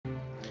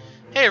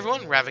Hey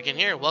everyone, Ravikin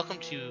here. Welcome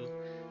to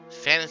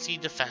Fantasy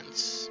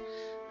Defense.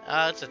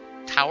 It's a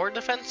tower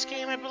defense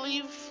game, I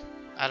believe.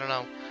 I don't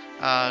know.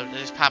 It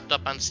just popped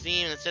up on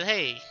Steam and it said,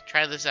 hey,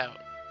 try this out.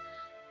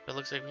 It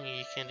looks like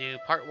we can do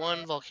Part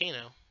 1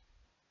 Volcano.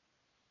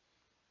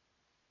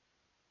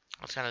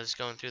 I was kind of just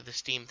going through the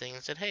Steam thing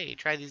and said, hey,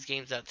 try these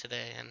games out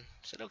today. And I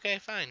said, okay,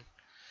 fine.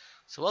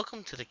 So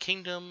welcome to the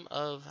Kingdom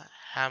of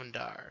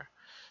Hamdar.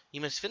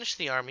 You must finish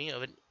the army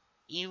of an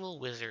evil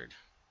wizard.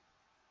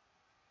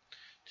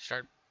 To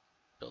start,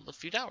 build a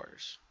few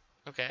towers.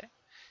 Okay.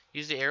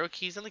 Use the arrow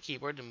keys on the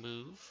keyboard to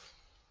move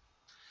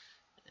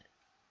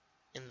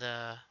in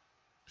the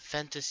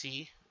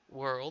fantasy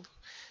world.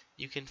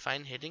 You can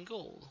find hidden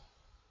gold.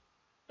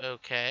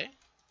 Okay.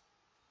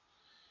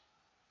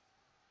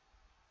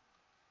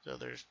 So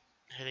there's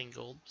hidden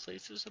gold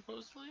places,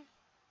 supposedly?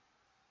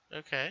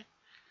 Okay.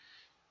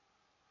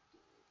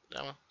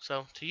 Oh,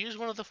 so to use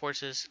one of the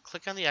forces,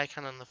 click on the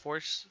icon on the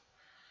force,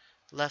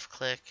 left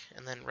click,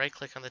 and then right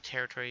click on the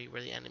territory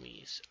where the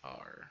enemies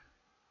are.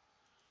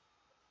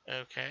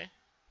 Okay.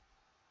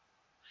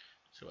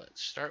 So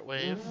let's start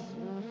wave.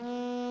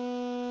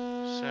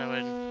 So I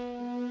would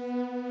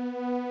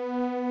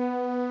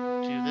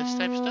do this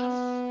type stuff.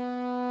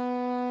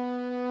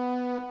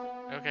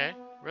 Okay.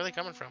 Where are they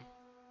coming from?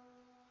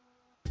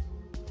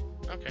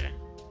 Okay.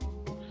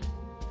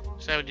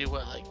 So I would do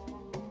what, like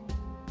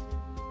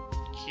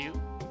Q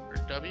or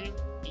W,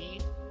 E,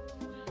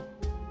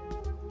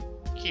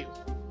 Q.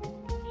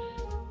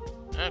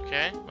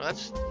 Okay, well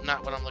that's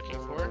not what I'm looking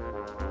for.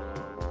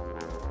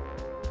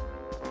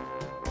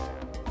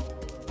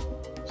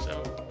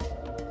 So,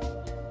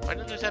 why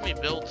didn't this have me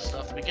build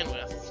stuff to begin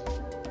with?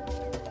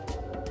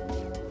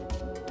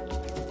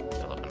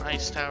 Build up an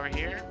ice tower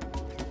here.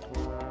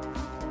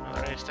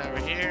 Another ice tower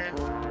here.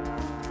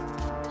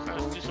 So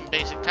let's do some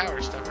basic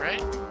tower stuff,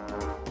 right?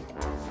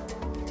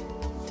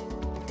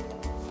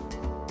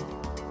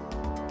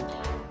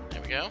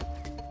 There we go.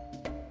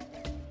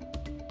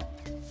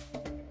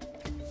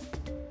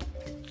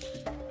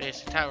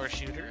 Basic tower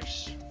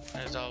shooters,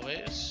 as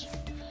always.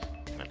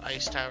 And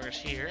ice towers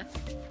here.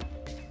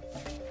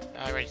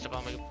 I raised up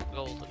all my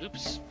gold.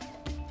 Oops.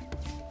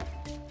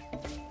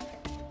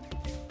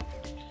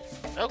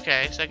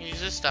 Okay, so I can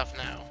use this stuff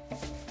now.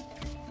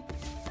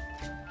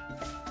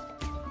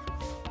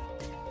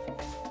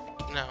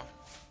 No.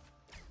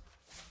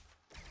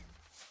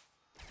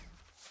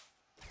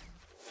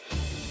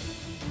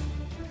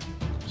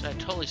 So I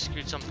totally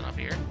screwed something up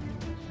here.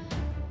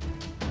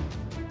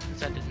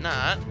 Because I did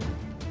not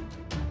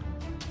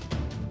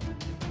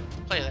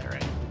play that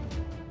right.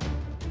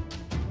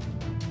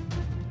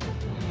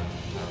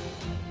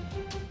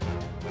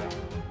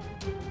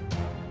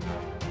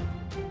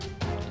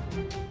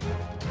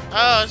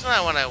 Oh, that's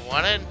not what I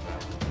wanted.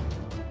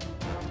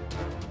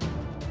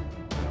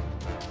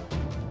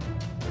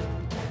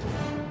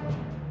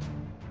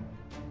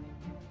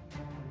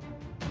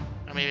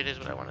 Or maybe it is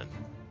what I wanted.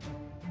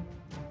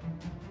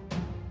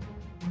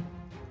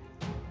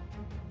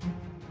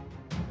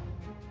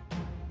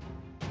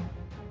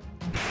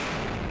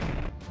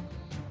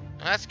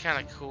 Now that's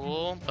kind of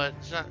cool, but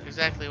it's not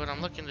exactly what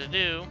I'm looking to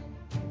do.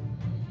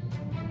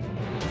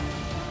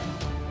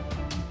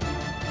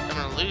 I'm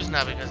gonna lose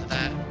now because of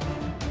that.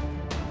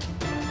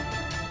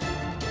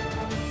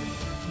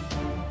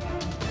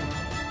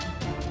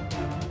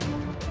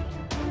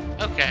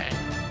 Okay.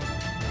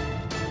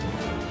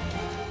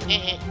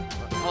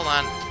 Hold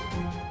on.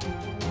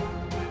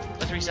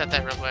 Let's reset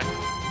that real quick.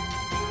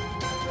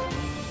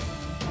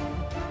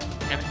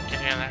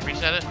 Can I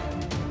reset it?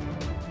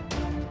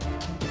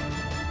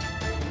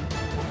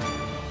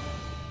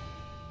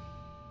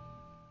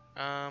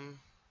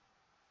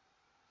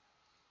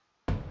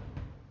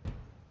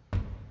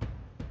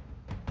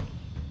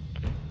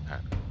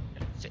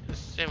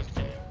 Save and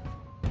continue.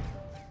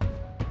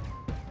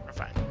 We're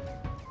fine.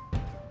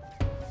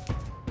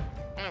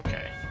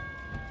 Okay.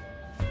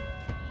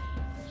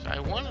 So I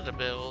wanted to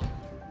build.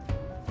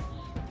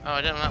 Oh,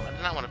 I did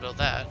not want to build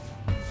that.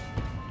 I'm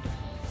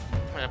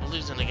gonna be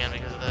losing again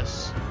because of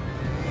this.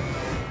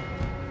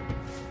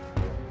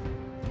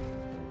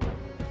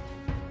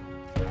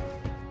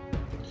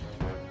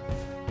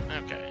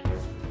 Okay.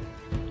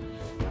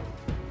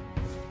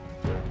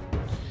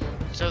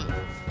 So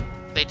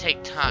they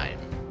take time.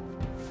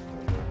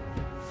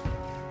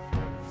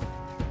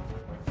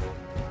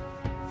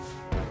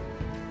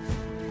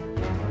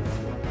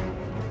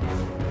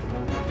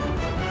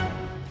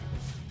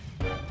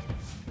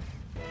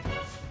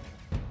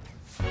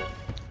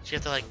 You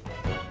have to like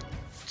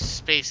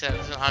space out, it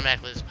doesn't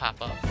automatically just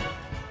pop up.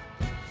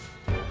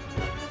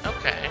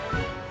 Okay.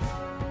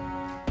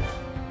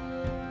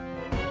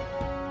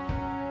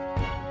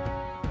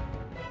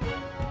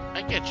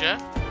 I get ya.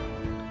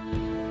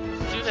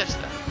 Let's do this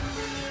then.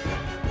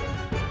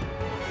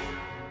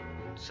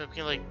 So we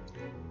can like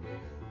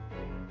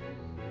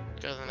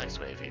go to the next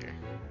wave here.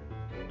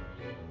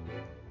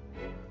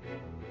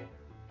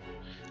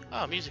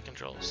 Oh, music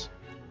controls.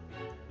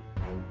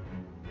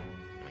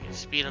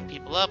 Speed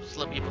people up,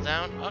 slow people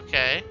down.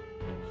 Okay.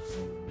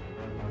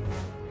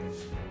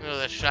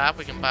 shop,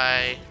 we can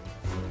buy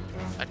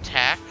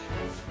attack.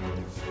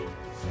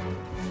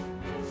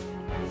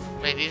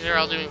 Wait, these are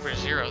all doing for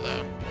 0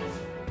 though.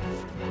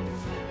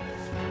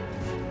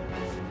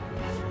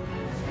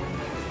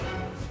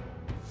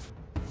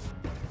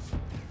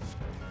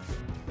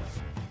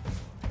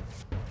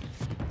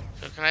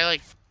 So can I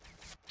like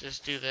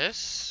just do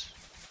this?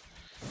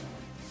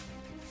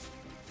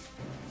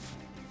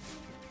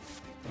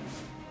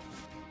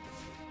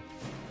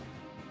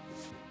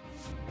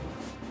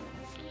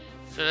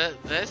 So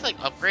did I just like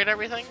upgrade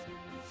everything?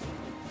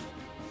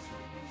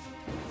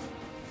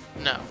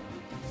 No.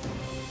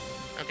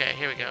 Okay,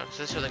 here we go.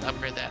 So this should like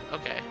upgrade that.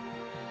 Okay.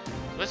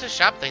 What's the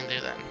shop thing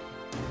do then?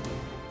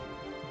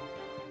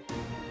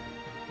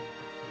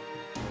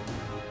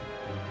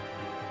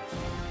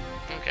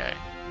 Okay.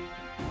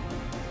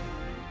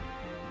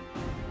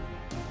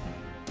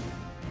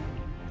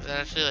 Does that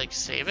actually like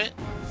save it?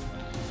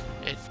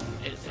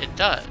 It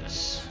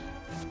does.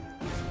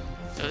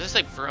 So is this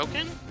like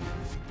broken?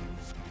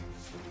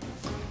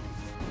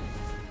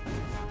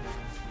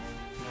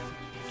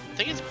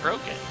 I think it's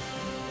broken.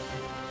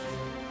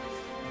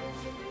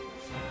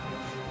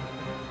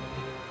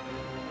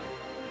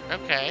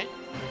 Okay.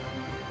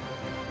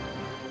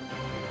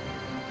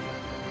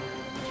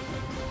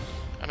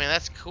 I mean,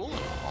 that's cool and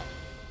all.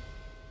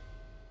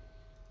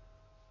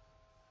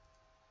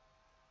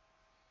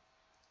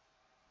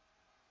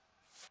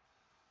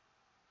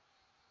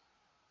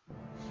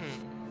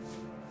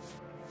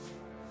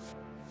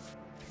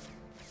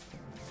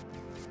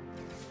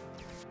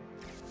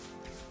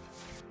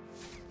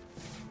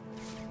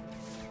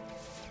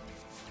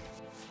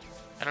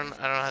 I don't know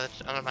how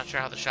I'm not sure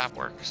how the shop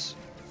works.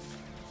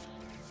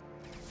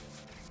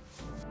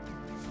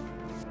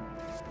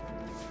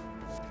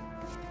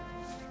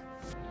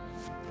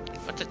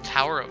 What's a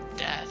Tower of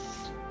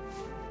Death?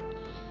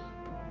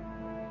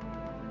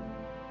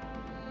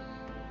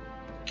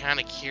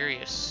 Kinda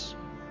curious.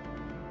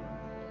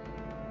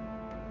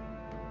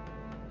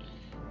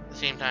 At the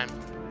same time,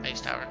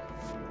 Ice Tower.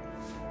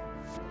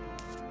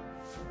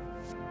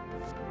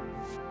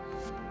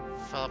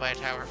 Followed by a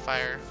Tower of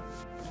Fire.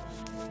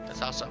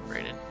 That's also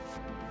upgraded.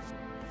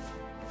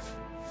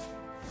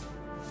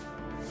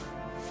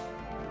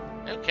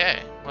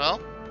 Okay, well.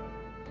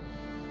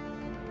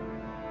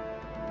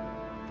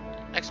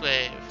 Next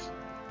wave.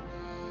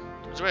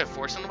 Is there a way of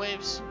forcing the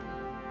waves?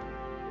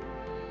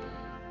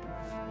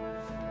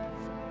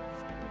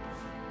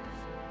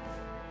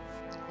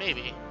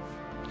 Maybe.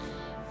 I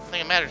don't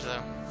think it matters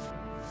though.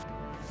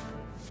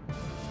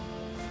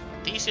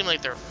 These seem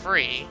like they're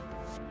free.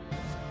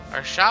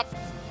 Our shop,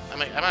 I'm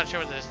not sure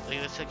what this.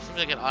 Like, this seems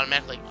like it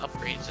automatically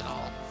upgrades it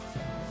all.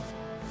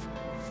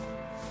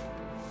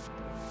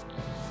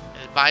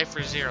 And buy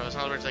for 0. In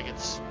other words, like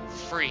it's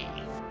free.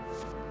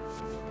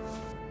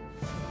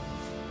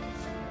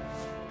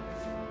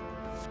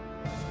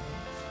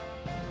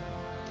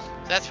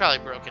 That's probably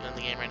broken in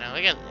the game right now.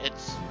 Again,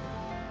 it's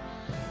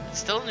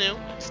still new.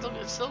 It's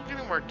still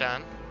getting worked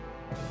on.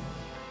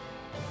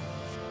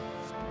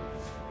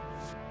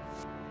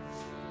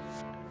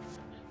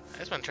 I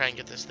just want to try and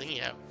get this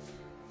thingy out.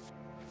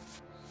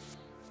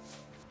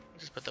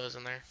 Just put those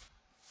in there.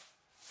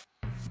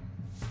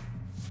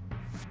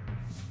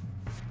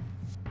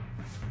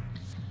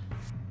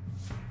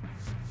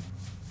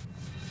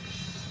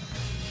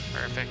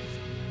 Perfect.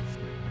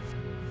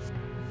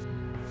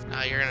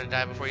 You're gonna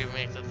die before you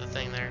make the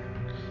thing there.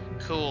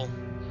 Cool.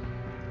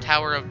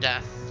 Tower of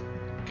Death.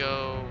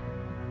 Go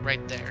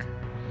right there.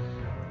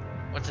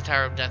 What's the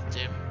Tower of Death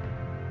do?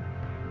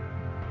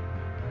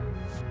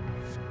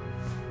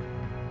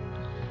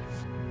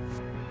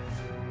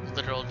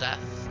 Literal death.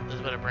 This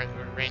is what it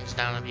rains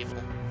down on people.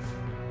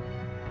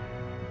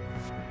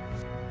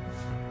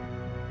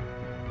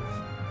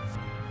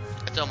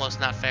 It's almost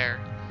not fair.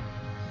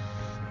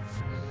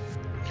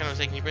 Kind of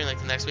thinking you bring like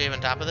the next wave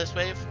on top of this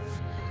wave.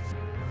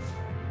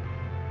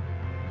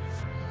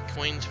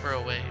 Coins for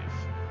a wave.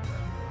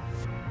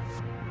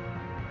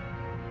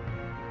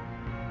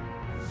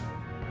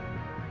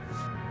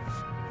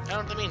 I don't know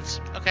what that means.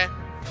 Okay.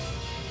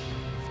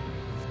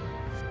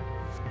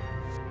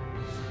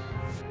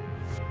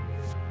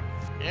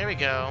 There we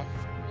go.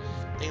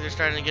 Things are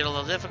starting to get a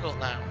little difficult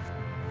now.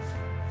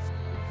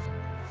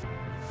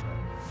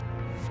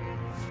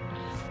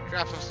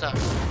 Drop some stuff.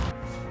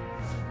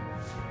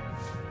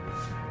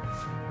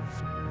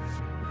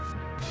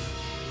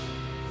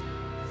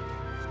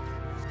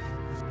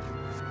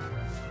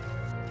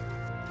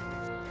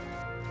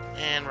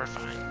 And we're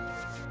fine.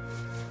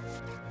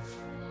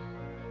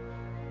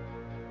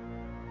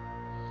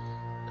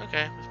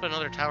 Okay, let's put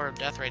another Tower of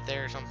Death right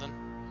there or something.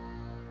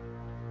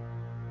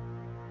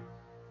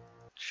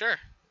 Sure.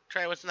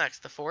 Try what's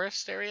next. The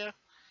forest area?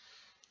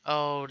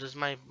 Oh, does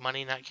my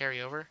money not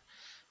carry over?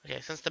 Okay,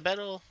 since the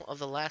battle of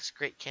the last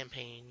great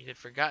campaign, you had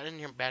forgotten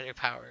your battle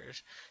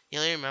powers. You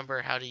only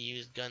remember how to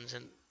use guns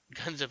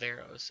of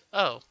arrows.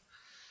 Oh.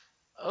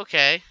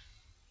 Okay.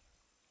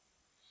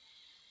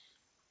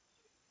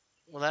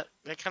 Well,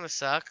 that kind of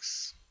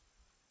sucks.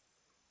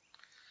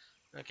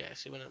 Okay,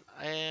 so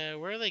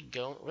where are they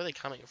going? Where are they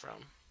coming from?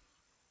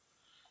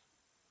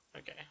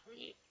 Okay,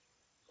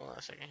 hold on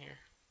a second here.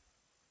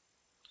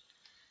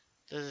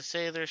 Does it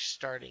say their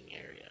starting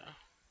area?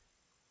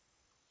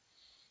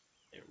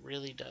 It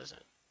really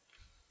doesn't.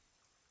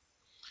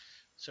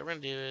 So what we're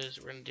gonna do is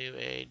we're gonna do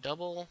a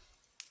double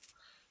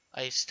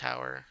ice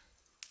tower,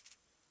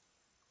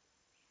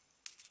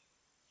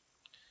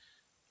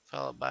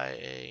 followed by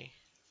a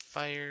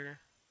fire,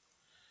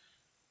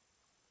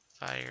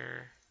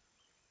 fire,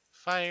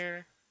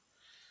 fire,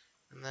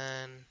 and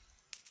then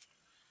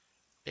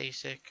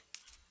basic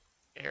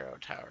arrow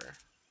tower.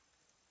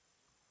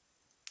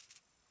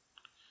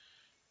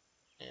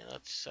 And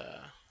let's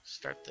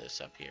start this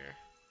up here.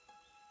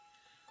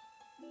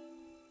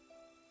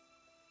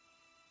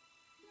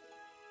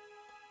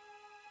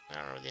 I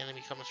don't know where the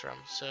enemy comes from,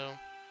 so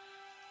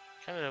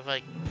kind of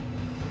like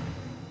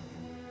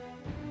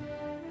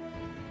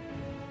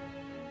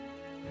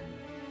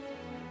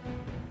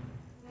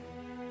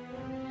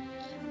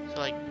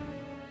like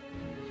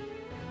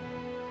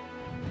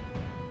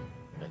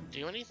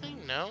do anything?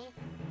 No?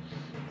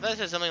 I thought it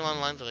said something along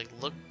the lines of like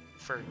look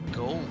for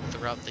gold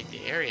throughout the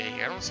area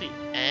here. I don't see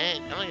any.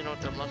 I don't even know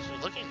what they're mostly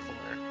looking for.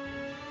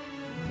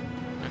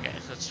 Okay,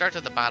 so it starts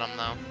at the bottom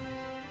though.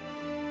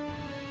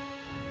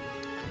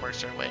 And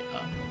works our way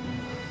up.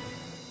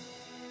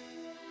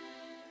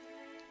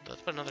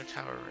 Let's put another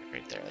tower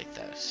right there like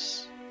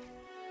this.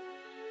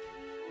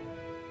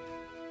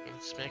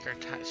 Let's make our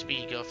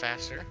speed go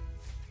faster.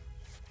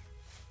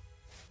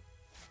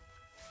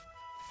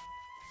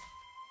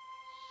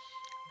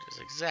 Which is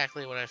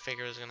exactly what I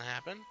figured was going to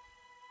happen.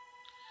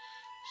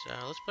 So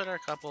let's put our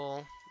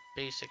couple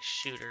basic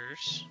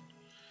shooters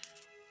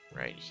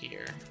right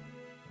here.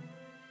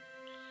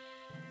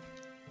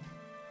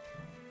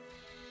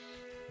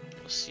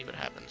 We'll see what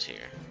happens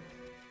here.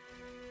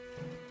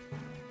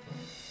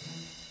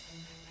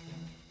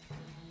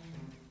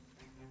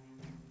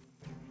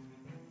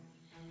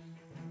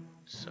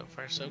 So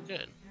far, so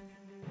good.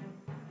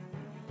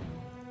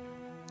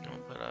 We'll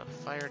put a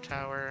fire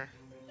tower.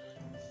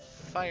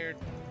 Fire.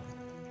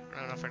 I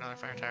don't know for another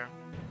fire tower.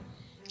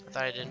 I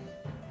thought I did.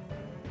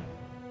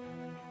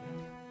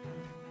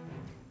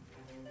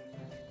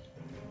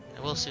 I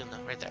will soon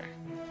though, right there.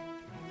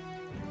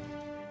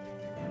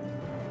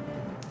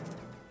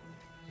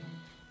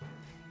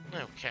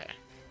 Okay.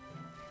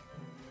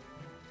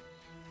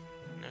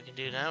 What we can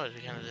do now is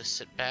we kind of just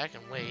sit back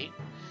and wait.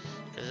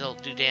 Because it'll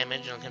do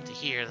damage and it'll come to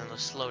here, then it'll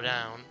slow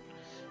down.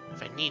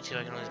 If I need to,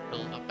 I can always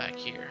build up back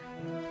here.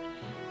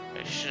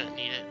 But I shouldn't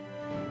need it.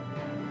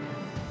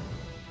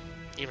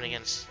 Even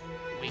against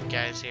weak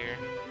guys here.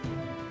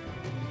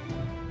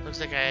 Looks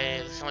like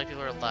there's so many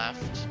people are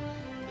left.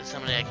 There's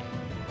somebody I can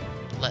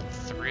let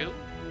through.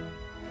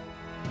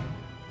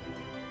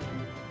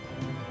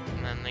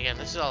 And then again,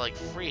 this is all like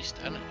free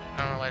stuff. I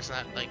don't know why it's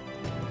not like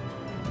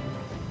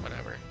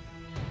whatever.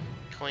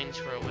 Coins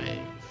for a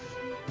wave.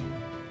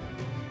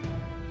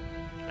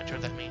 Not sure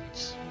what that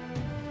means.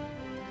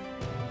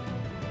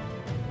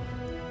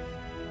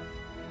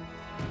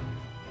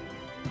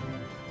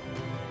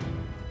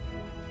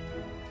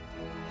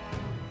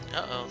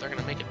 Uh-oh, they're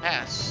gonna make it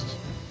past.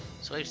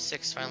 So wave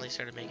 6 finally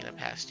started making it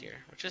past here,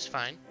 which is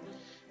fine.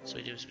 So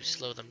we do is we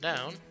slow them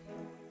down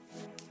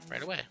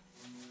right away.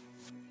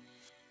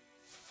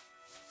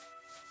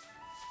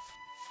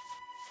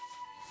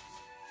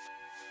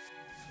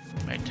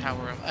 My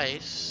tower of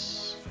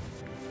ice.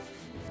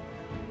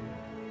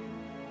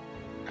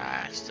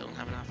 Ah, I still don't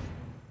have enough.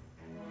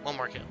 One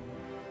more kill.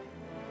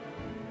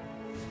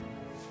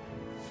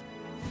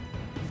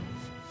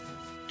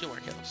 2 more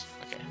kills.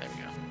 Okay, there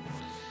we go.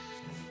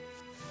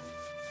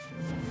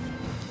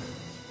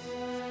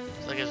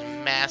 It's like this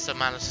massive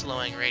amount of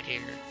slowing right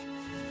here.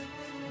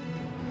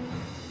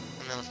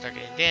 And then it'll start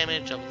getting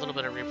damage, a little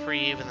bit of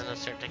reprieve, and then it'll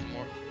start taking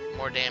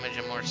more damage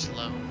and more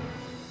slow.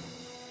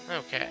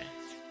 Okay.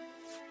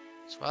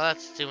 So while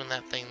that's doing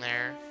that thing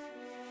there,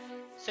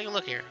 let's take a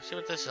look here, see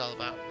what this is all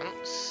about. I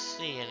don't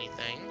see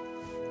anything.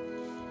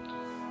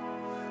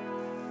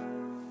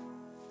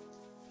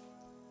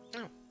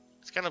 Oh,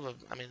 it's kind of a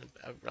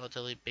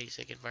relatively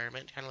basic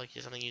environment, kind of like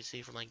something you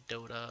see from like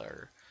Dota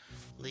or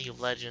League of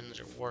Legends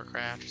or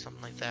Warcraft or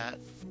something like that.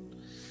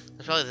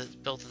 It's probably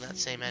built in that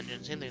same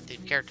engine. Same thing with the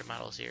character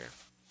models here.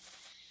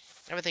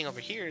 Everything over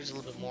here is a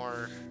little bit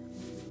more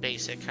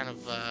basic, kind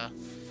of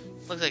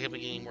looks like it'll be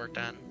getting worked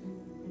on.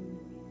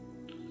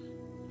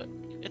 But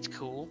it's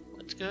cool.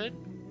 It's good.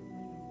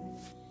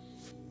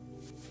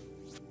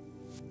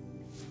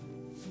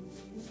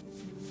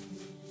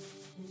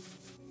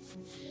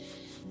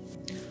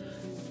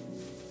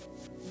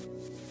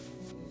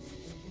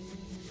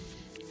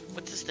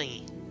 What's this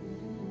thingy?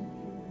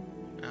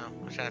 Oh,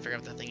 I was trying to figure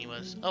out what that thingy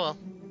was. Oh well.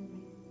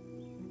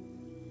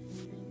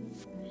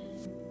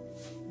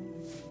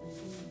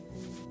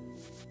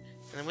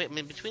 And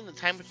then between the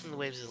time between the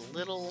waves is a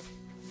little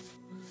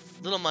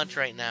much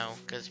right now,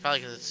 because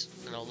it's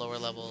lower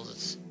levels,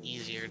 it's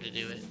easier to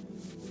do it.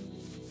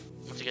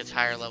 Once it gets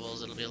higher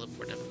levels, it'll be a little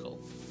more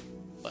difficult.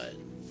 But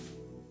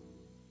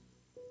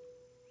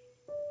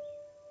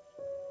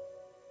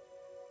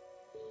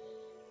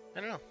I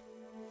don't know.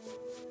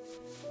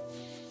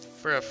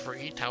 For a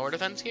free tower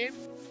defense game?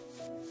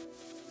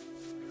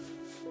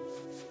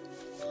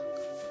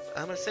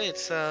 I'm gonna say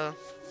it's not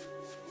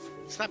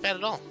bad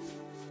at all.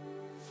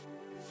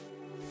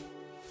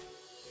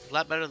 A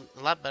lot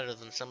better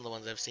than some of the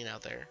ones I've seen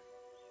out there.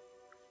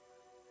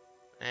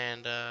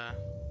 And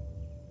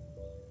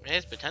it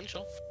has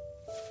potential.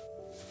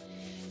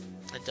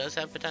 It does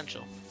have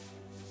potential.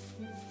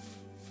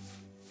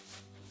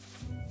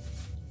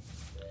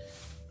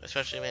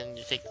 Especially when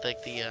you take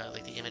like the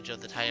image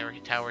of the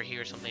tower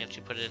here or something, and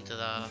you put it into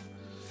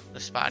the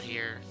spot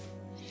here,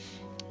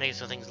 making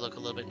some things look a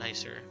little bit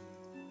nicer.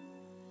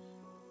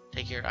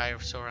 Take your Eye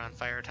of Sauron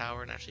fire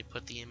tower and actually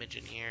put the image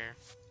in here.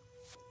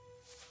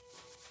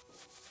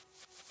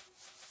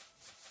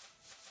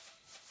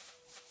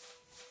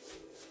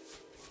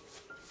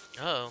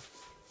 Oh.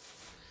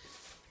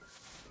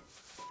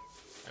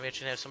 Are we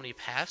actually gonna have somebody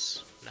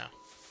pass? No.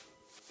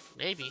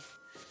 Maybe.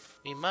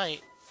 We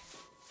might.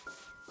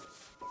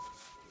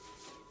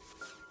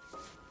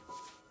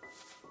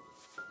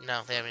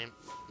 No, they haven't.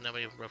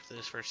 Nobody broke through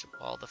this first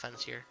wall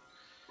defense here.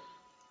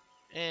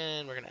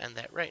 And we're gonna end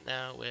that right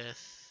now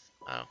with.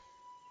 Oh.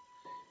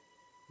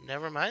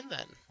 Never mind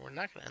then. We're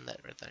not gonna end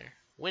that right there.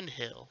 Wind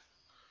Hill.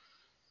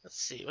 Let's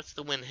see. What's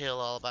the Wind Hill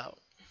all about?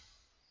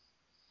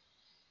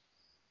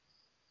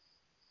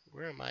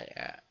 Where am I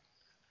at?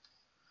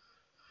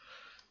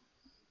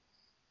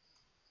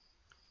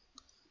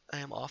 I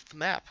am off the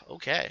map.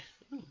 Okay.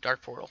 Ooh,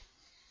 Dark Portal.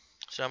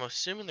 So I'm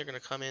assuming they're gonna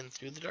come in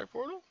through the Dark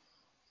Portal.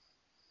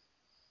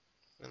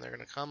 And they're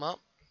gonna come up.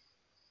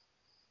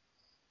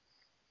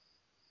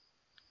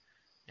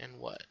 And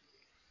what?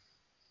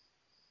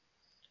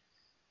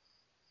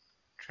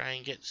 Try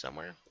and get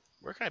somewhere.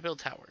 Where can I build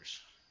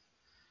towers?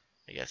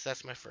 I guess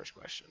that's my first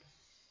question.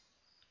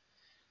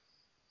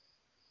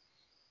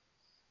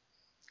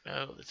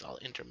 Oh, it's all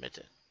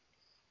intermittent.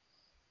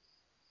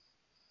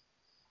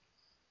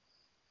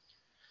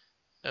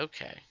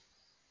 Okay.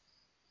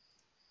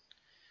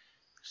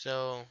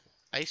 So,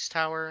 ice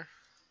tower,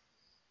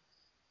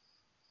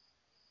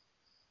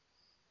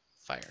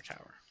 fire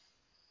tower.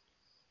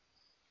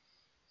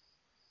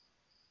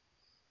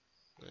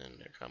 And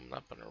they're coming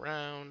up and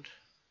around.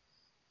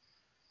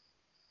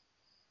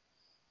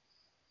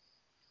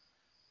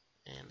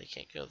 And they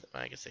can't go,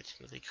 I guess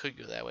they could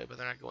go that way, but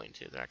they're not going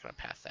to. They're not going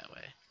to path that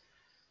way.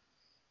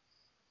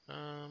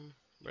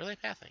 Where are they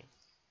pathing?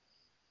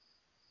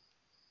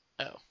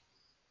 Oh.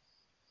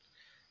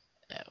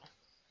 Oh.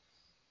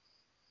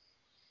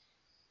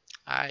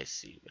 I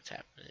see what's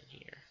happening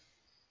here.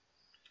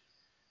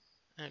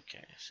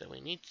 Okay, so what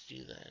we need to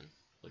do then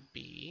would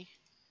be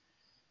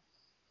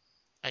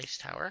ice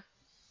tower,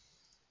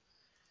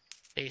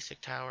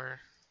 basic tower,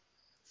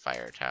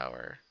 fire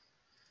tower,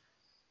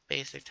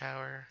 basic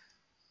tower,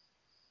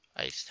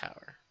 ice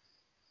tower.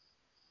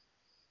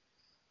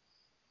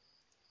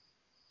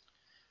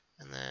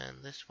 And then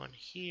this one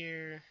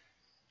here,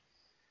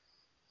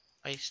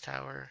 ice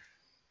tower,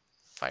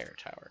 fire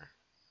tower.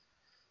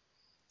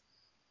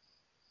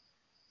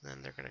 And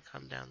then they're going to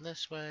come down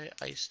this way,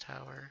 ice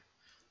tower,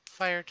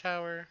 fire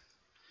tower,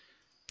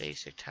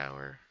 basic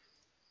tower,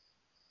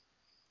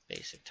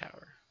 basic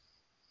tower.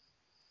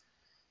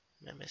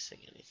 Am I missing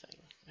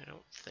anything? I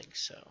don't think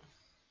so.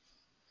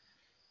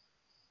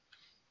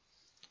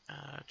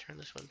 Turn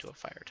this one to a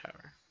fire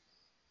tower.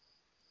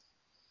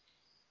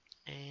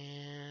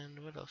 And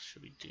what else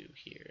should we do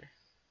here?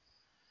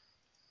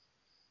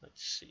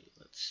 Let's see,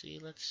 let's see,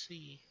 let's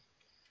see.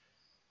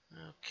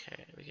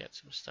 Okay, we got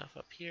some stuff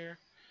up here.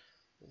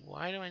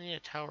 Why do I need a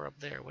tower up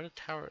there? What a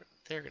tower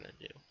they're gonna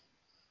do?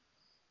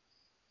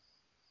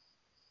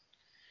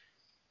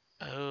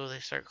 Oh, they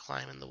start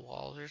climbing the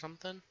walls or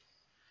something?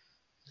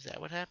 Is that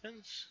what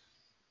happens?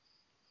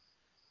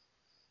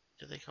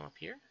 Do they come up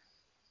here?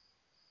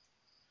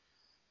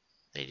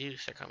 They do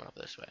start coming up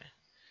this way.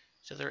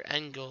 So their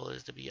end goal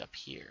is to be up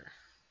here.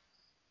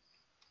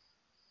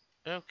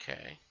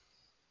 Okay.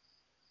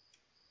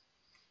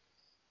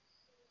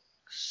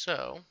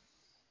 So,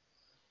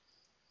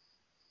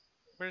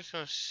 we're just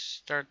going to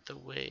start the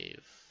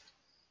wave.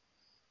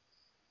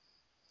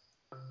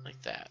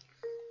 Like that.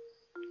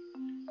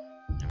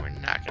 And we're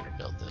not going to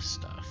build this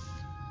stuff.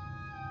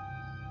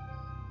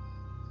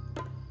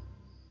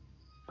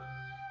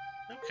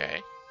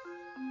 Okay.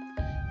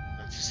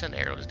 Let's just send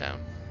arrows down.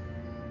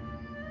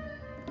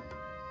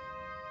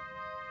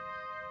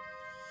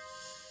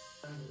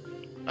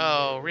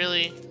 Oh,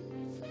 really?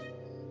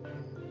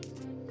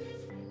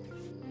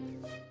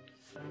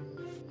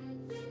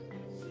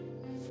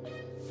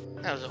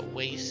 That was a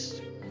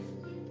waste.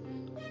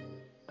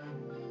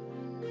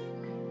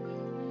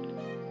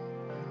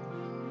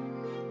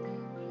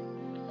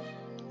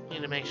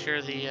 Need to make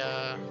sure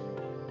the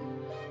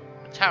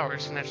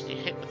towers can actually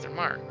hit with their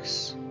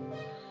marks.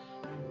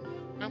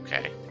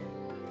 Okay.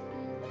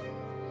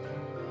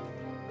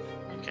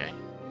 Okay.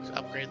 Let's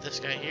upgrade this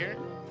guy here.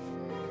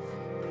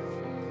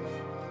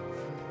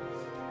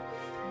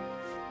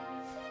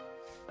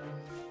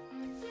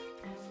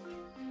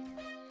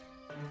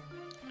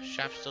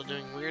 Shop's still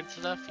doing weird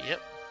stuff?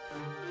 Yep.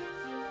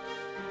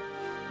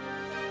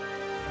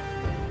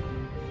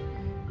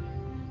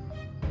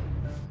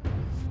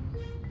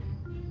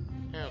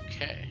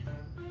 Okay.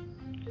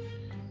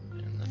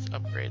 And let's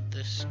upgrade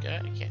this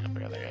guy. I can't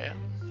upgrade that guy yet.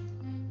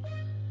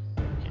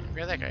 Can't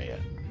upgrade that guy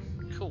yet.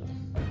 Cool.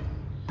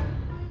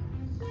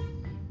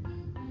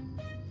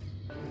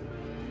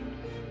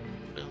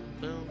 Boom,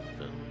 boom,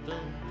 boom,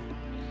 boom.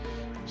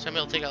 So I'm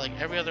able to take out like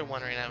every other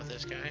one right now with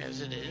this guy,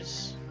 as it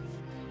is.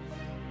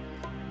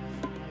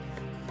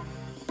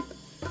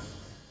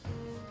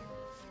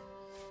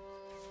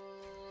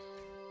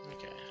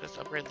 Okay, let's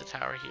upgrade the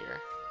tower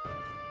here.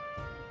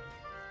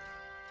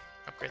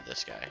 Upgrade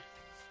this guy.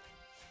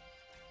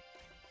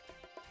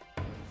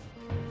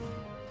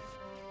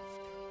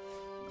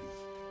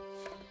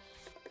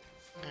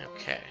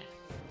 Okay.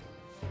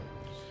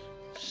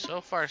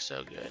 So far,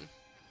 so good.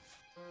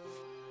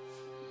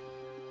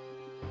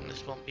 And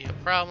this won't be a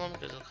problem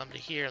because they'll come to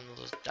here and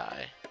they'll just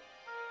die.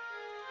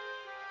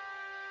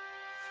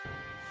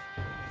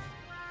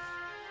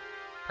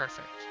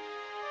 Perfect.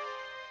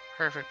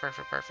 Perfect,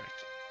 perfect,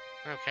 perfect.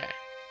 Okay.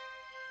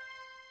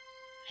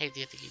 Hate that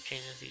you have to keep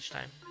changing this each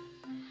time.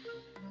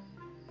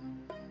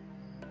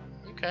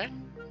 Okay.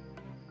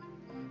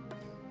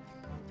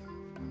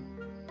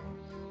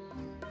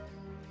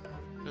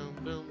 Boom,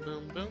 boom,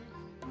 boom, boom.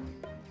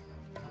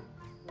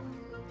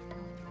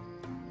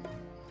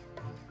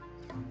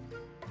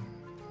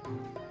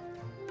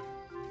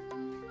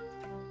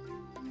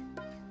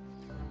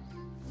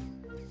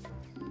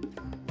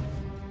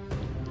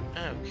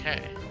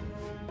 Okay.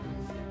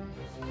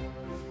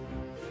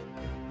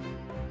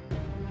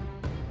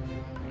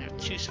 We have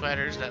two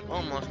spiders that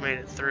almost made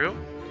it through.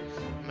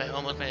 By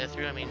almost made it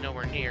through, I mean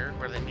nowhere near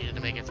where they needed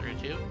to make it through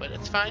to, but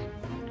it's fine.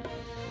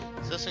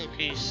 So this will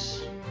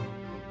increase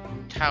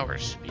tower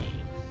speed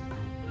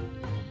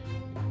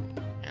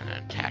and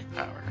attack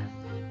power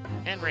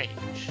and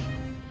range.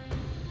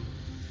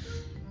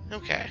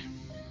 Okay.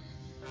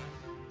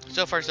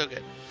 So far, so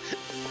good.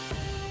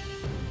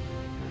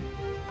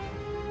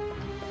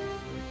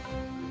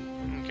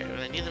 Okay, what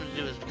I need them to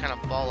do is kind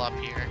of ball up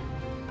here.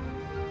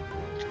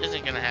 Which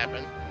isn't gonna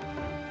happen.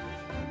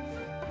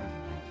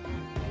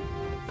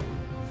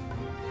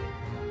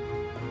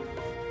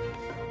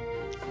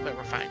 But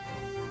we're fine.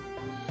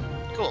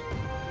 Cool.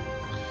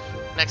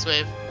 Next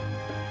wave.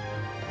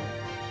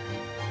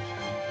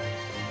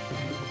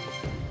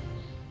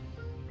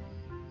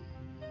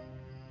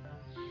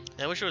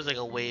 I wish it was like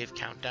a wave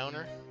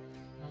countdowner.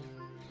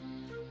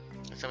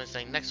 And someone's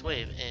saying next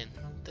wave in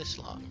this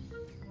long.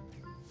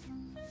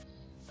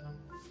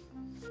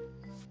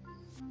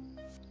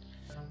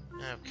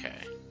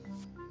 Okay.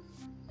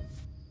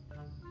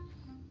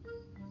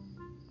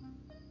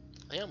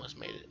 They almost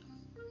made it.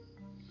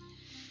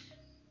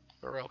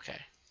 But we're okay.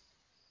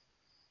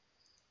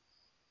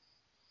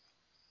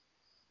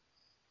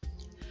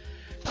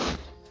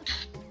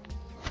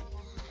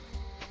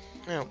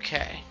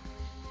 Okay.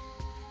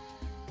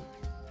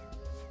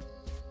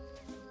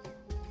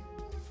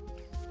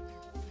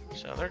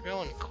 So they're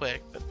going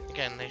quick, but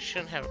again, they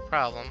shouldn't have a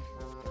problem.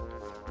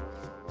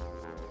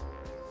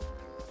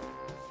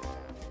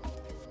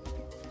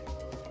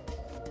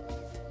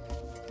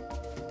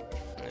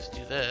 Let's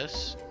do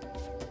this.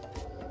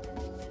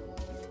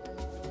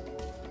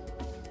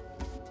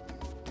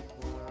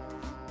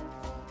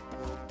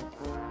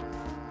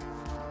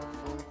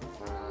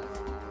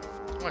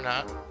 Or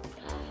not.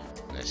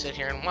 I'm gonna sit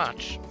here and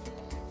watch.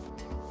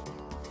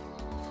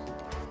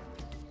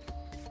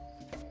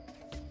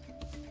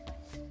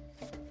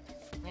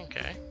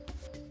 Okay.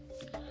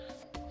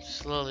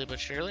 Slowly but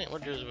surely,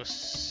 what we'll do is we'll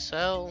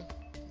sell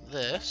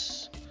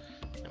this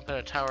and put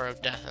a Tower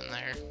of Death in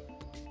there.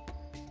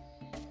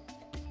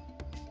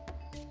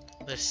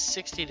 There's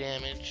 60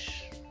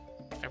 damage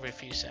every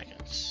few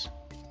seconds.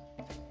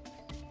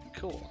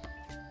 Cool.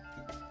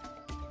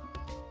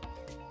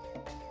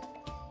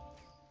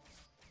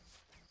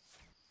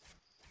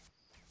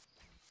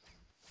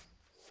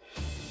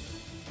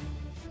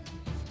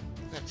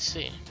 Let's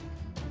see.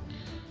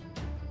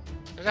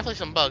 There's definitely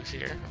some bugs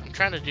here. I'm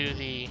trying to do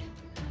the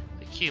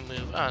Q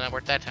move. Oh, that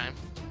worked that time.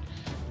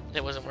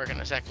 It wasn't working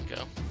a second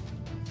ago.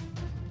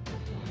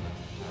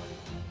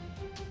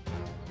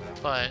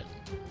 But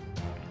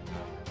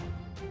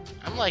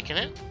I'm liking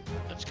it.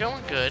 It's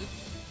going good.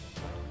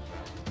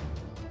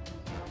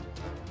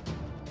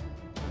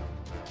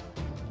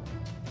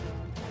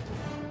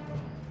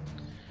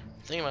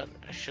 Thinking about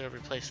I should have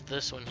replaced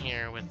this one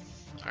here with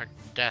our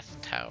death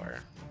tower.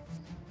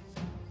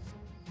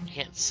 You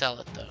can't sell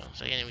it though,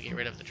 so I can't even get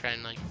rid of it to try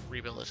and like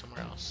rebuild it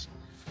somewhere else.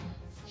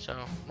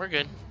 So we're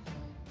good.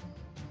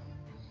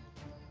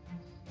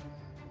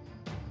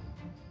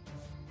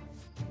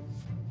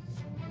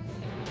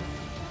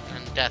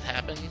 And death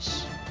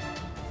happens.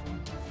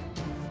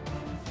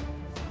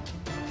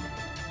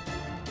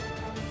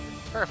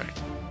 Perfect.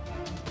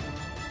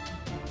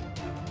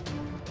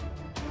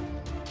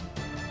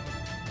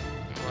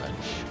 What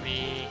should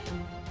we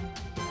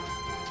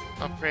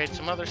upgrade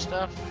some other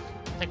stuff?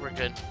 I think we're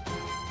good.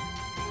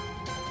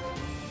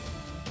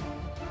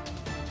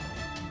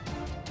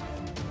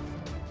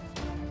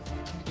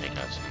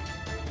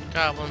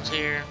 Goblins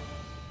here.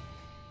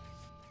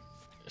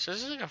 So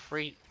this is like a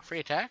free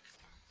attack,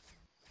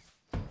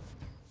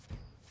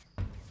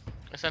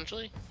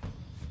 essentially.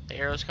 The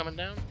arrows coming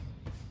down.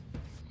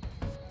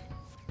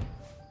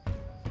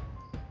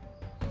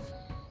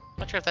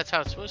 Not sure if that's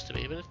how it's supposed to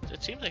be, but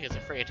it seems like it's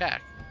a free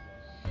attack,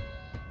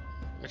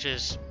 which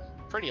is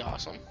pretty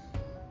awesome.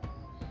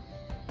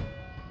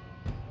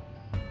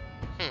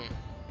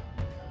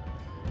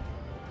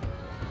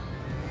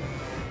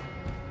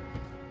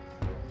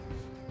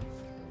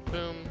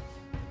 Boom.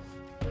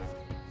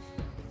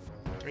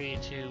 3,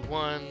 2,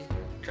 1.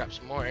 Drop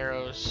some more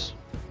arrows.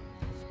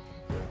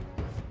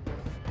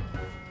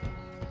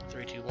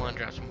 3, 2, 1.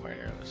 Drop some more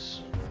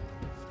arrows.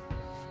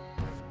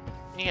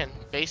 And again,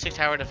 basic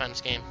tower defense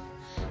game.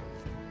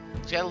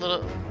 It's got a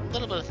little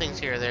bit of things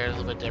here or there, a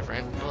little bit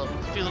different. A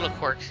few little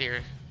quirks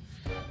here.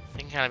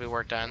 They can kind of be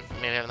worked on.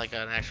 Maybe having like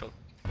an actual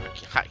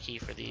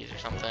hotkey for these or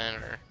something,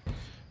 or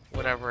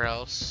whatever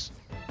else.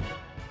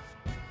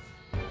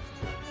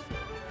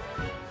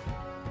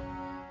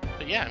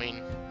 But yeah, I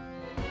mean,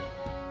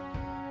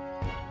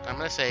 I'm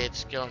gonna say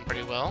it's going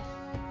pretty well.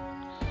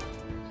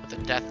 With the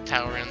death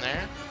tower in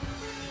there.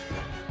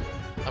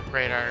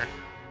 Upgrade our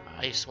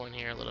ice one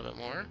here a little bit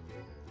more.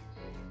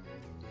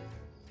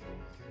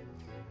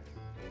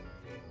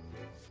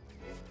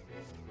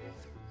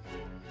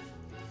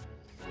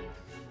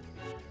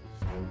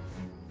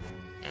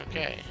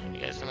 Okay, you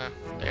guys gonna...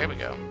 There we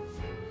go.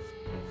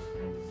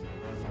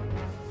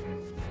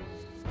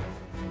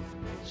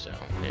 So,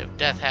 we have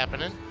death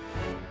happening.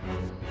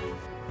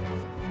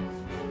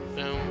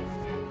 Boom.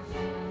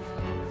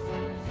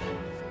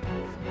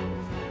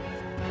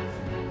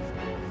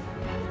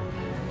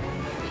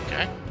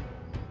 Okay.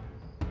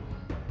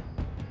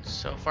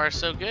 So far,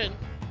 so good.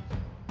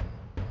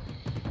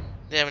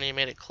 They haven't even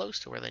made it close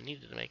to where they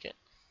needed to make it.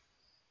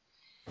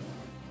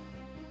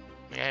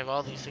 I have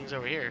all these things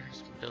over here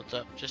built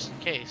up just in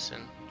case,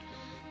 and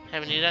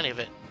haven't needed any of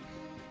it.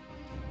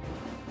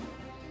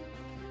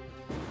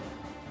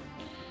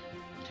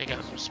 Take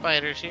out some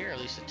spiders here, or at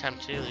least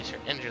attempt to, at least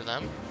injure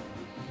them.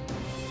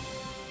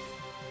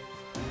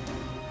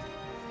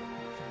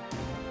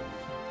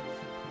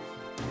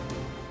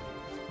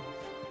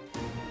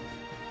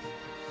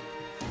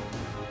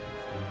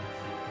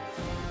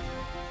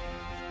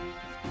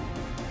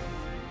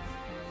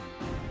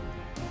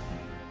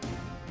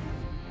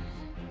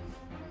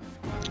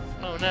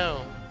 Oh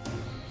no!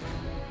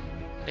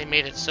 They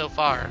made it so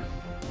far.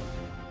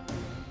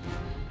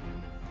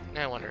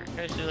 Now I wonder, can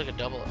I just do like a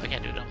double? I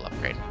can't do a double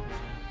upgrade.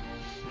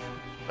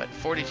 But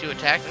 42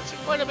 attack, that's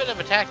quite a bit of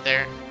attack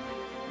there.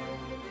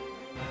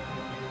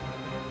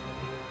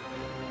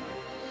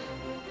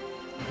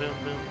 Boom,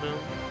 boom, boom.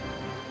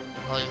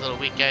 All these little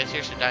weak guys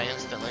here should die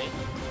instantly.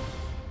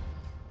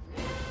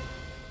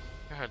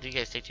 Oh, do you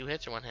guys take 2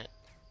 hits or 1 hit?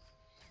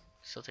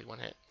 Still take 1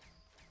 hit.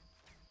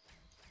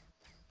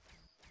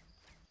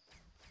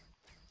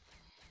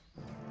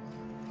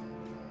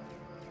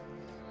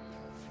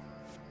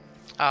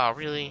 Oh,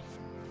 really?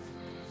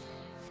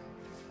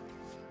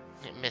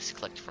 It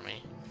misclicked for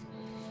me.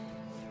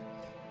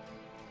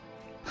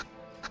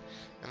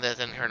 And that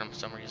didn't hurt him for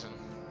some reason.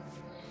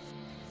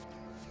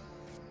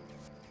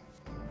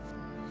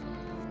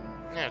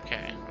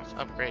 Okay, let's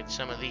upgrade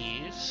some of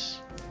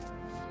these.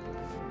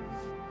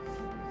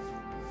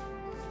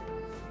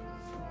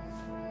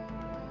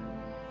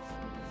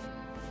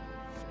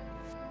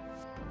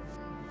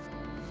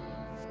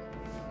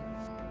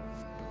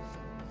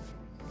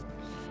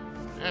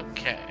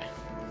 Okay.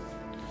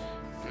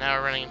 Now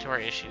we're running into our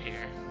issue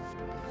here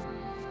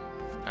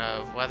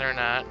of whether or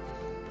not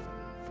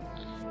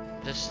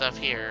this stuff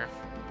here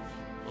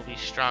will be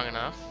strong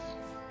enough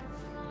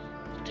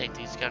to take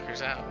these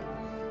guckers out.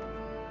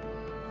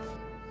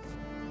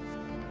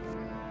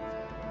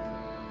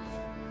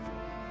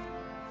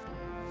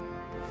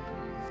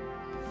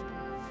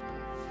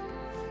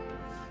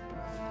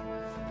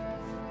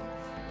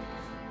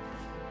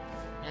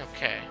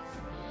 Okay.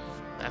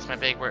 That's my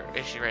big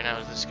issue right now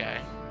is this guy.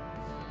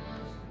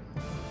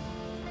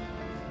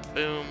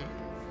 Boom.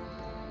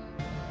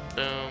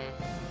 Boom.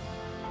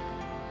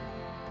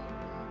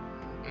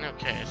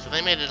 Okay, so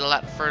they made it a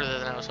lot further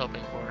than I was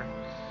hoping for.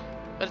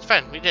 But it's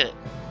fine, we did it.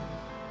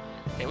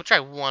 Okay, we'll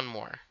try one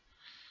more.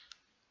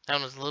 That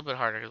one was a little bit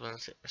harder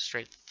because it went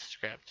straight to the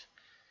script.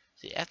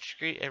 See,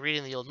 after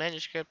reading the old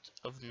manuscript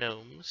of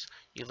gnomes,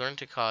 you learn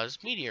to cause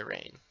meteor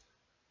rain.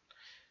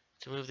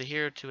 To move the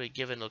hero to a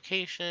given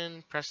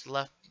location, press the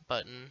left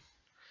button.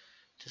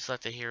 To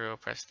select a hero,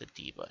 press the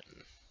D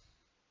button.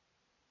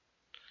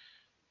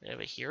 We have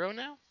a hero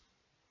now?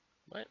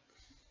 What?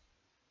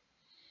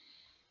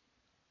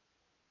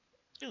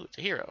 Ooh, it's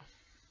a hero.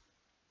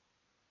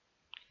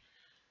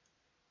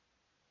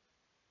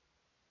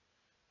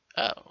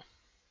 Oh.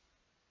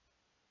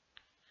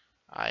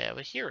 I have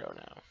a hero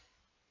now.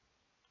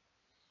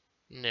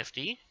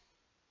 Nifty.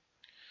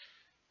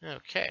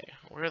 Okay,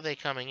 where are they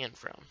coming in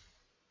from?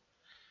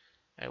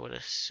 I would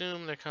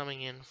assume they're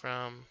coming in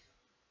from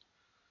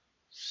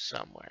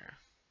somewhere.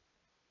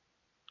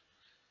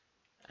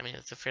 I mean,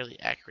 it's a fairly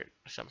accurate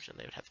assumption.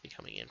 They would have to be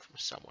coming in from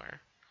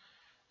somewhere.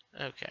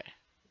 Okay.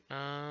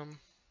 So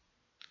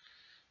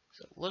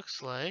it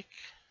looks like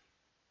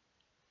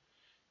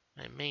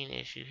my main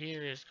issue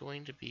here is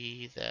going to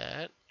be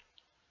that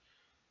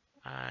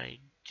I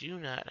do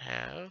not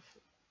have... What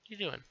are you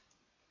doing?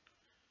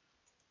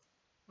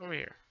 Over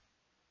here.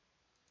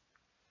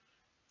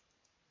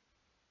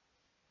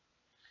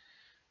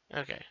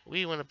 Okay,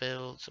 we want to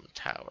build some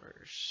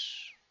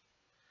towers.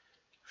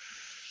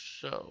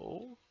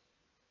 So,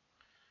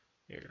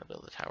 we're going to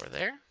build a tower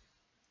there.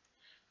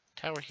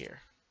 Tower here.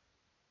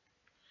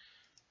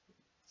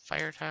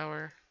 Fire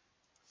tower.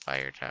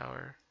 Fire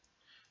tower.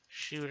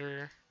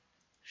 Shooter.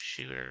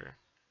 Shooter.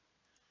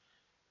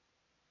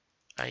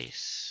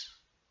 Ice.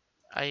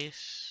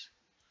 Ice.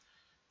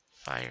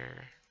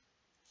 Fire.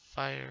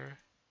 Fire.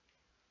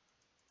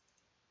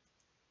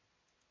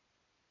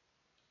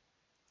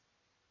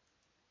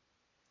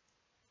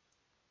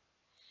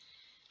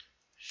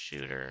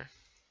 Shooter.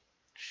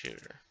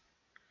 Shooter.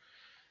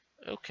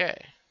 Okay.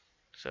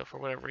 So for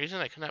whatever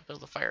reason, I could not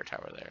build a fire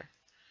tower there.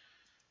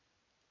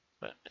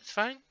 But it's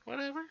fine.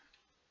 Whatever.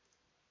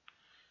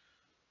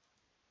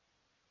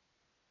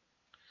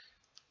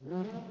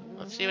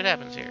 Let's see what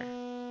happens here.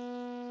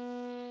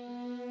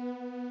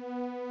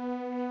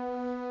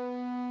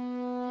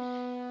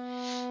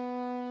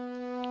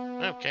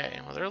 Okay.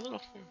 Well, they're a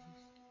little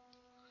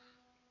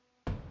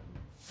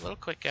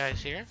quick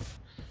guys here.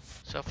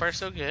 So far,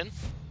 so good.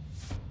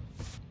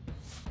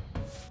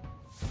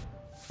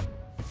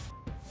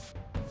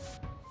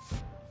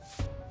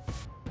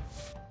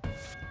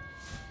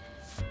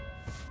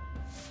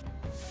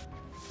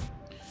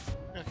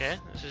 Okay,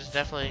 this is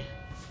definitely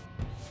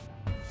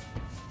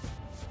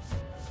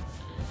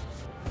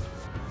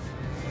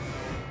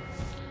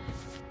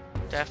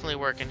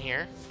working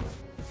here.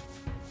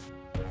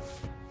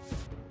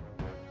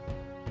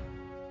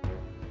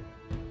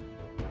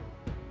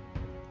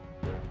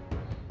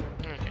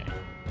 Okay,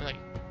 like,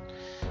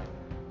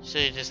 so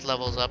it just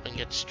levels up and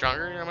gets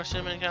stronger, I'm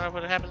assuming, kind of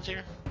what happens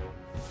here.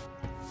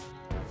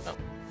 Oh.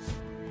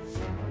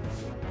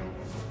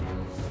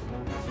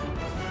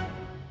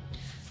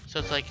 So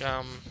it's like,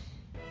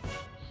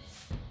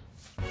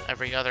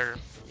 every other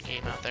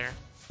game out there.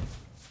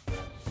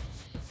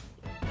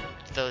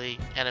 Though the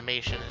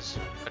animation is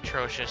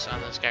atrocious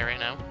on this guy right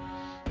now.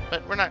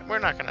 But we're not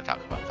gonna talk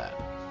about that.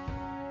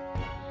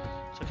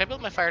 So can I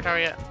build my fire tower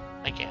yet?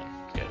 I can.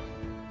 Good.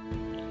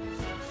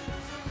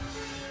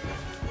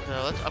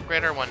 So let's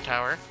upgrade our one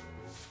tower.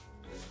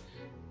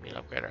 We'll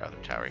upgrade our other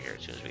tower here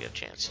as soon as we get a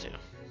chance to.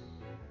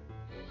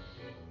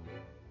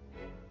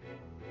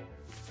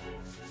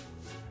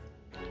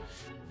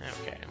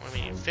 Okay, what do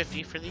we need?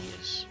 50 for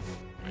these?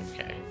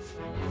 Okay.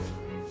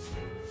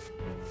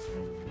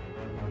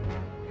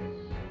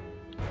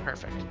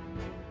 Perfect.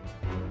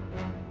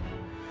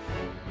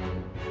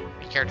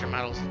 My character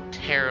model's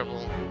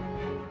terrible.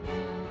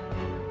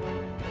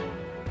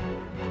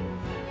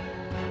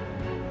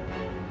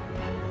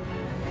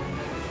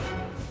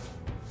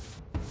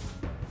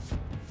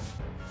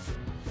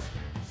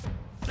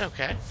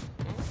 Okay.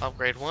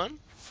 Upgrade one.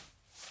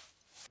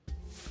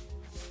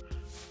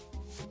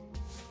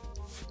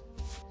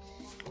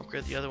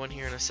 Upgrade the other one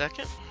here in a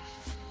second.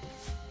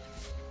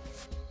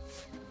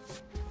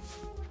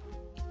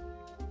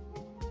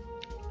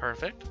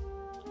 Perfect.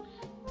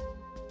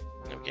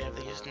 Okay,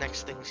 these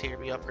next things here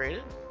be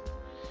upgraded.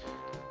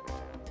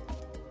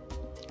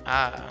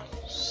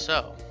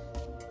 So.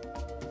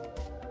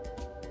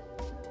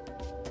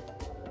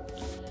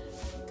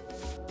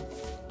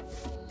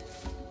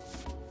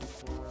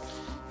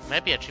 It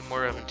might be actually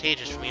more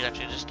advantageous for me to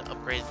actually just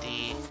upgrade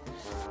the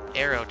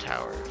arrow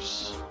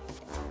towers.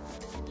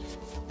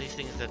 These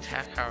things, the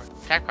attack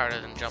power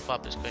doesn't jump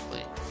up as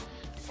quickly.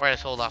 Or I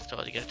just hold off till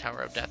I get a tower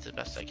of death as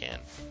best I can.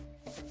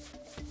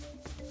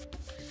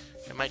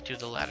 I might do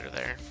the latter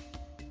there.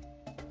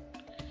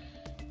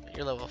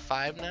 You're level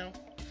 5 now.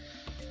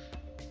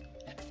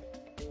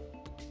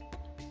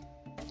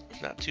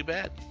 Not too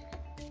bad.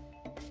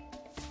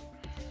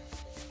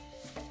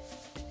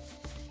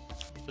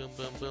 Boom,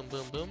 boom, boom,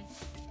 boom, boom.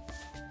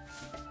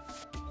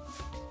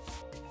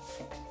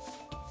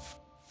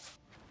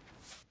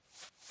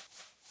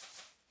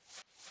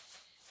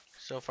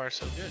 So far,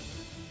 so good.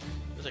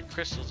 There's like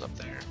crystals up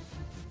there.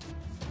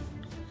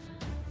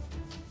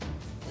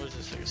 What is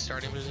this, like a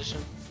starting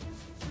position?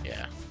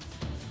 Yeah.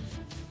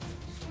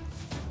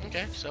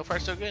 Okay, so far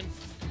so good.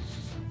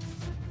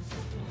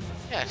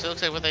 Yeah, so it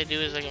looks like what they do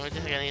is like, I don't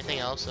think anything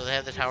else. So they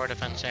have the tower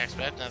defense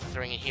aspect, now they're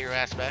throwing in hero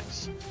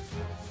aspects.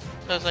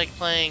 So it's like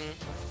playing,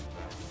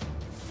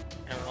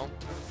 I don't know,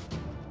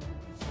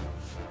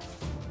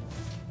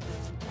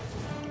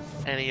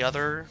 any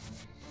other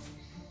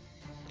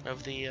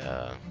of the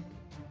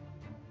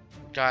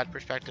god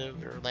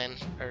perspective or land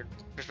or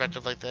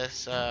perspective like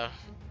this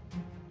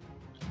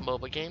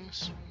MOBA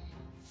games.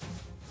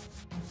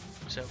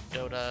 So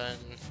Dota and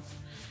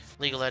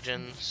League of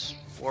Legends,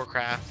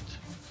 Warcraft.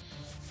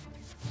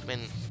 I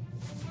mean,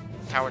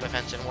 tower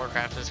defense in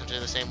Warcraft is essentially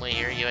the same way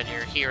here. You had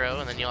your hero,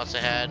 and then you also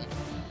had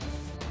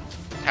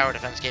tower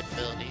defense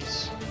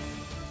capabilities.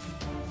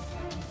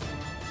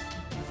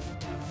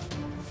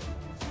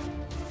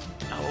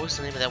 Oh, what was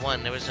the name of that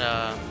one? There was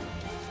a...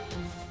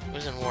 It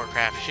was in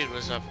Warcraft. Shoot, it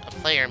was a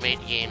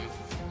player-made game.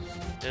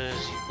 It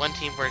was one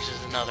team versus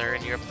another,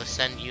 and you're able to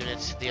send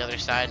units to the other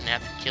side and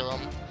have to kill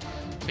them.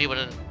 Be able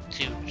to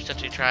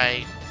essentially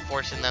try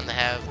forcing them to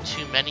have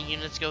too many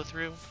units go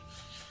through.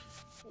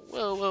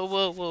 Whoa, whoa,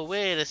 whoa, whoa,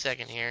 wait a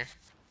second here.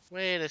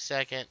 Wait a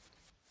second.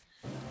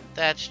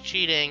 That's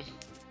cheating.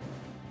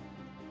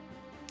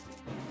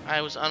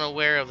 I was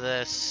unaware of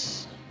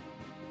this.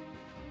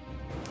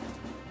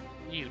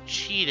 You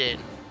cheated.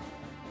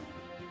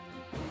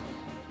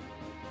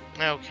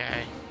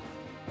 Okay.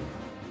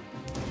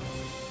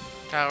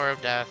 Tower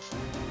of Death.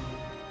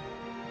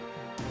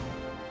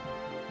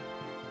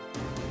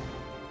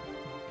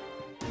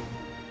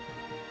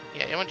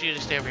 Yeah, I want you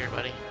to stay over here,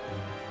 buddy.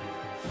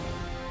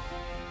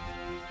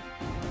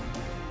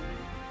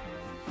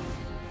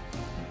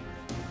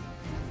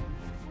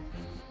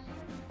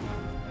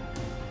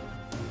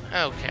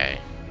 Okay.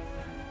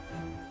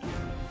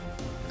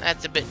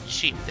 That's a bit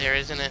cheap there,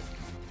 isn't it?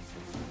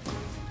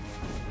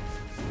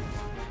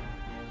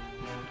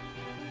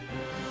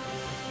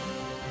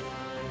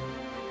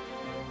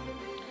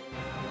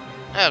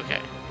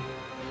 Okay.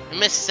 I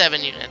missed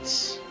 7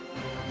 units.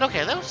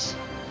 Okay, that's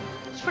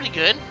pretty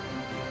good.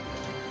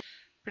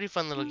 Pretty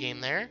fun little game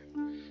there.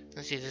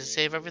 Let's see, does it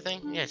save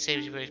everything? Yeah, it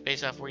saves you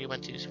based off where you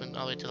went to. So you went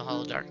all the way to the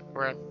Hollow Dark.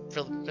 Or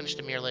finished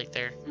the Mirror Lake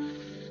there.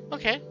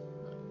 Okay.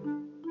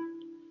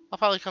 I'll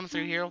probably come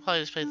through here. I'll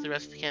probably just play through the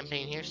rest of the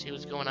campaign here, see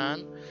what's going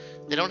on.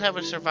 They don't have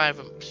a survive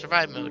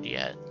mode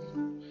yet.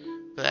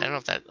 But I don't know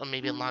if that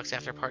maybe unlocks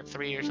after part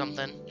 3 or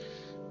something.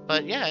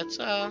 But yeah, it's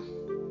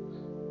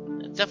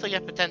definitely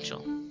got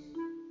potential.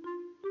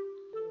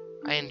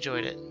 I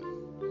enjoyed it.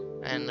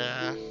 And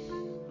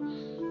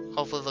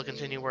hopefully they'll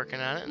continue working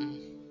on it, and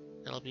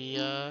it'll be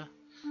a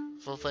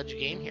full-fledged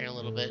game here in a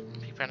little bit.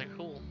 It'll be kind of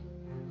cool.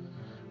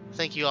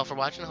 Thank you all for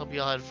watching. I hope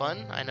you all had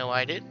fun. I know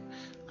I did.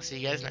 I'll see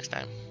you guys next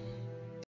time.